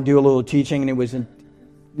I would do a little teaching, and it was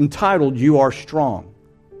entitled, "You Are Strong."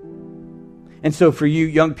 And so for you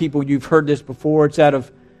young people, you've heard this before. It's out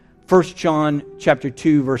of 1 John chapter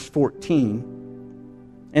 2, verse 14.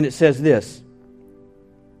 And it says this: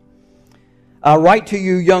 "I write to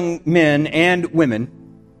you, young men and women,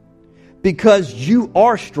 because you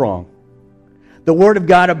are strong. The word of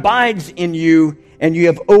God abides in you, and you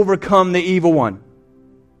have overcome the evil one."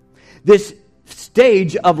 This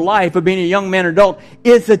stage of life of being a young man or adult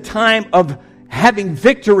is a time of having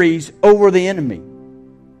victories over the enemy.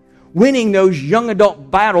 Winning those young adult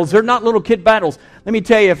battles. They're not little kid battles. Let me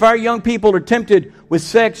tell you, if our young people are tempted with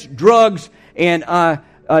sex, drugs, and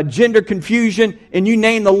gender confusion, and you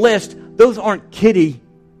name the list, those aren't kiddie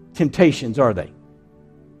temptations, are they?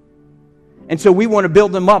 And so we want to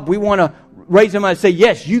build them up. We want to raise them up and say,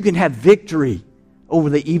 yes, you can have victory over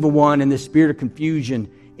the evil one and the spirit of confusion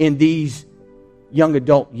in these young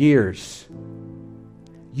adult years.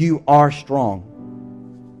 You are strong.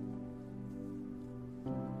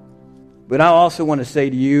 But I also want to say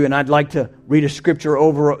to you, and I'd like to read a scripture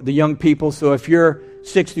over the young people. So if you're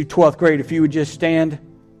 6th through 12th grade, if you would just stand.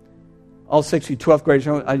 All 6th through 12th graders,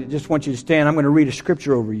 I just want you to stand. I'm going to read a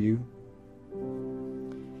scripture over you.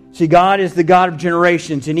 See, God is the God of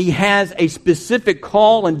generations, and He has a specific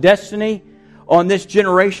call and destiny on this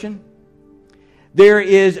generation. There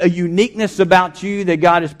is a uniqueness about you that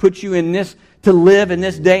God has put you in this to live in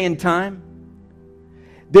this day and time.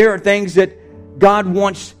 There are things that God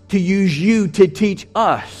wants to use you to teach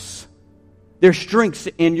us. There's strengths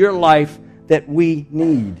in your life that we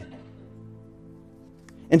need.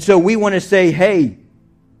 And so we want to say, hey,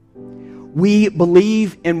 we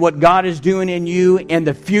believe in what God is doing in you, and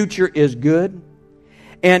the future is good.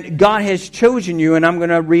 And God has chosen you, and I'm going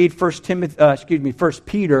to read 1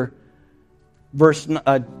 Peter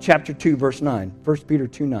chapter 2, verse 9. 1 Peter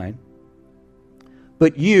 2:9.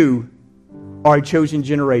 "But you are a chosen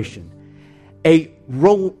generation, a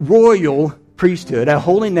royal priesthood, a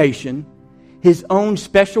holy nation, His own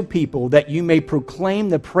special people, that you may proclaim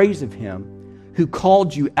the praise of Him who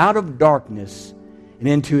called you out of darkness and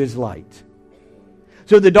into His light."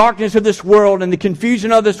 So the darkness of this world and the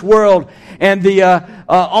confusion of this world and the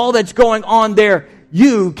all that's going on there,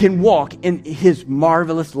 you can walk in His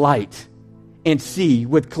marvelous light and see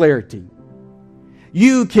with clarity.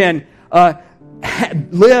 You can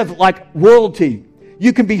live like royalty.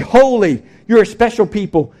 You can be holy. You're a special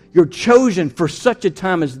people. You're chosen for such a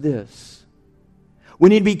time as this. We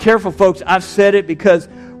need to be careful, folks. I've said it because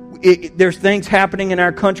there's things happening in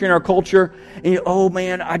our country and our culture. And oh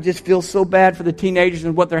man, I just feel so bad for the teenagers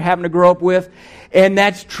and what they're having to grow up with. And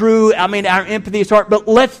that's true. I mean, our empathy is hard. But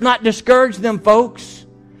let's not discourage them, folks.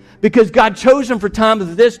 Because God chose them for times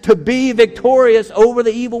of this to be victorious over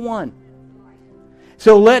the evil one.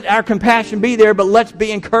 So let our compassion be there, but let's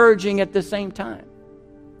be encouraging at the same time.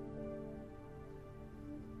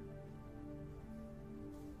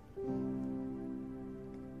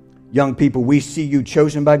 Young people, we see you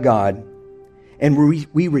chosen by God, and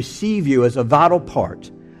we receive you as a vital part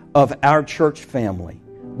of our church family.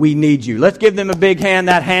 We need you. Let's give them a big hand,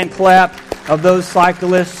 that hand clap of those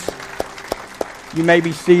cyclists. You may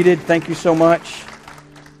be seated. Thank you so much.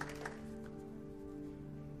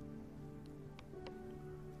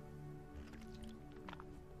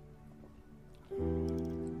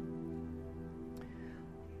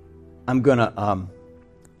 I'm going to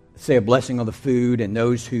say a blessing on the food and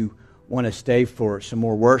those who want to stay for some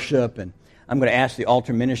more worship. And I'm going to ask the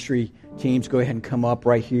altar ministry teams go ahead and come up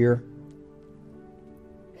right here.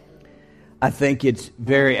 I think it's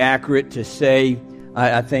very accurate to say,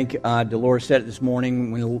 I think Dolores said it this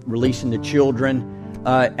morning when releasing the children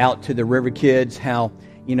out to the River Kids, how,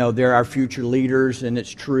 they're our future leaders, and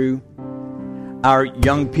it's true. Our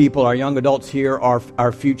young people, our young adults here are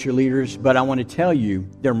our future leaders, but I want to tell you,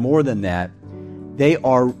 they're more than that. They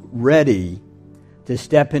are ready to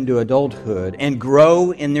step into adulthood and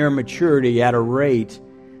grow in their maturity at a rate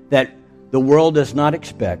that the world does not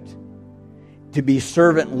expect, to be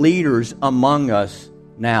servant leaders among us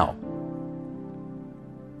now.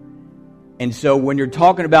 And so when you're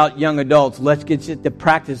talking about young adults, let's get the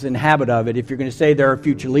practice and habit of it. If you're going to say they're our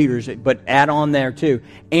future leaders, but add on there too.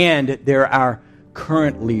 And they're our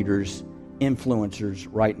current leaders, influencers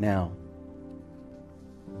right now.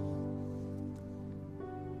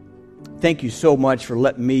 Thank you so much for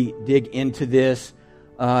letting me dig into this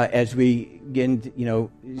as we get in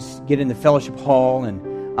the fellowship hall,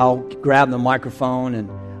 and I'll grab the microphone,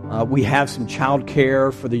 and we have some child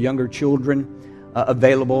care for the younger children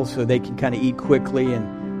available so they can kind of eat quickly,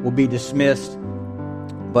 and we'll be dismissed.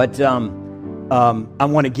 But I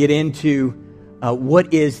want to get into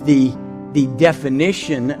what is the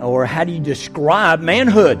definition, or how do you describe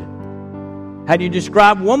manhood? How do you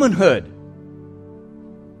describe womanhood?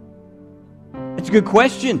 It's a good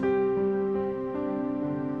question.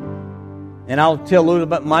 And I'll tell a little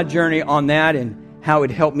about my journey on that and how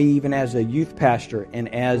it helped me even as a youth pastor and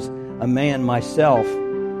as a man myself.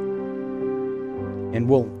 And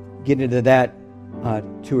we'll get into that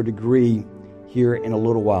to a degree here in a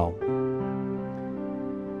little while.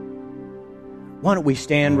 Why don't we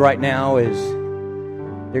stand right now as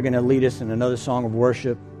they're going to lead us in another song of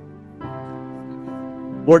worship.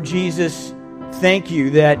 Lord Jesus, thank you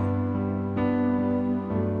that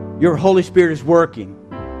your Holy Spirit is working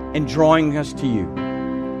and drawing us to you.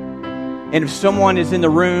 And if someone is in the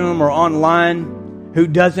room or online who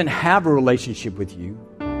doesn't have a relationship with you,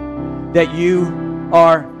 that you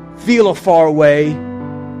feel far away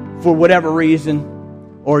for whatever reason,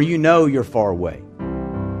 or you're far away,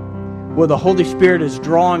 well, the Holy Spirit is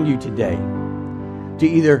drawing you today to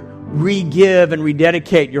either re-give and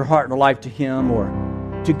rededicate your heart and life to Him, or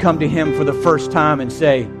to come to Him for the first time and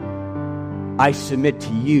say, I submit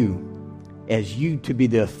to you as you to be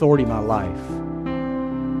the authority of my life.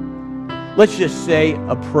 Let's just say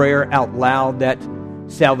a prayer out loud, that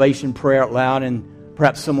salvation prayer out loud, and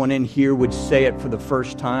perhaps someone in here would say it for the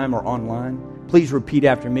first time or online. Please repeat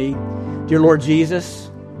after me. Dear Lord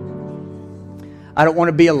Jesus, I don't want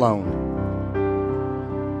to be alone.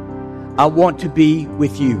 I want to be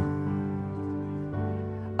with you.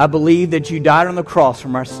 I believe that you died on the cross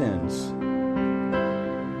for our sins.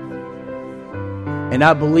 And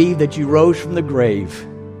I believe that you rose from the grave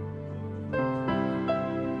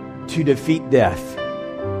to defeat death.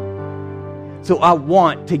 So I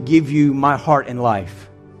want to give you my heart and life.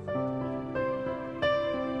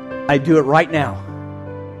 I do it right now.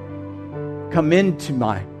 Come into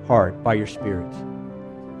my heart by your Spirit.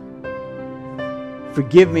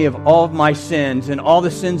 Forgive me of all of my sins and all the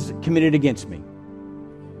sins committed against me.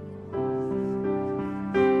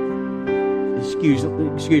 Excuse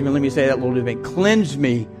me, let me say that a little bit. Cleanse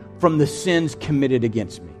me from the sins committed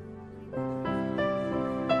against me.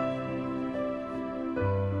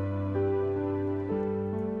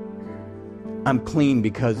 I'm clean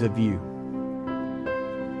because of you.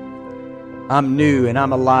 I'm new and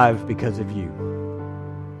I'm alive because of you.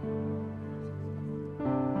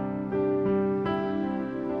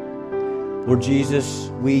 Lord Jesus,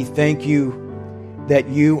 we thank you that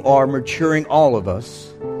you are maturing all of us.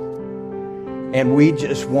 And we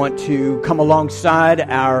just want to come alongside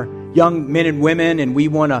our young men and women, and we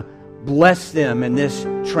want to bless them in this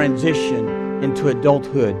transition into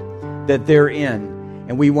adulthood that they're in.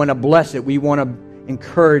 And we want to bless it. We want to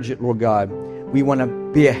encourage it, Lord God. We want to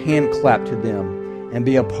be a hand clap to them and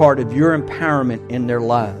be a part of your empowerment in their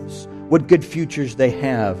lives. What good futures they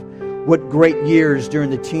have. what great years during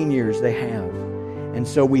the teen years they have. And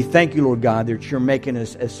so we thank you, Lord God, that you're making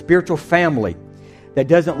us a spiritual family that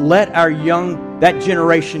doesn't let that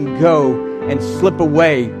generation go and slip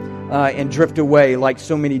away and drift away like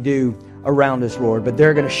so many do around us, Lord. But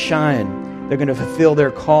they're going to shine. They're going to fulfill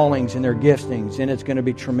their callings and their giftings, and it's going to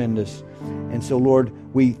be tremendous. And so, Lord,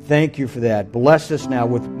 we thank you for that. Bless us now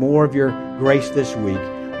with more of your grace this week.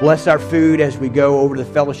 Bless our food as we go over to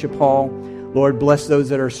the fellowship hall. Lord, bless those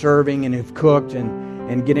that are serving and have cooked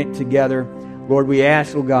and get it together. Lord, we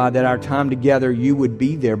ask, oh God, that our time together, you would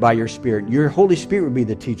be there by your Spirit. Your Holy Spirit would be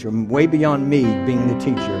the teacher, way beyond me being the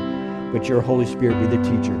teacher, but your Holy Spirit be the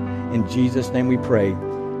teacher. In Jesus' name we pray,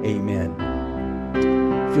 amen.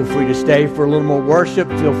 Feel free to stay for a little more worship.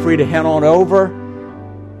 Feel free to head on over.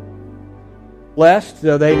 Blessed,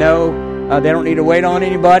 so they know they don't need to wait on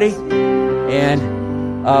anybody.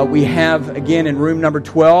 And we have, again, in room number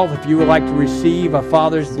 12, if you would like to receive a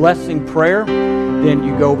Father's blessing prayer, then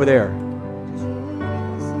you go over there.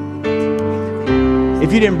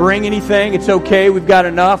 If you didn't bring anything, it's okay. We've got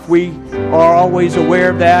enough. We are always aware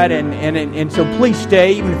of that. And so please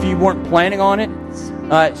stay, even if you weren't planning on it.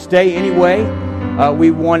 Stay anyway.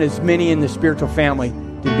 We want as many in the spiritual family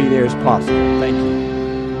to be there as possible. Thank you.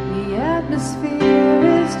 The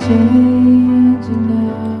atmosphere is changing now.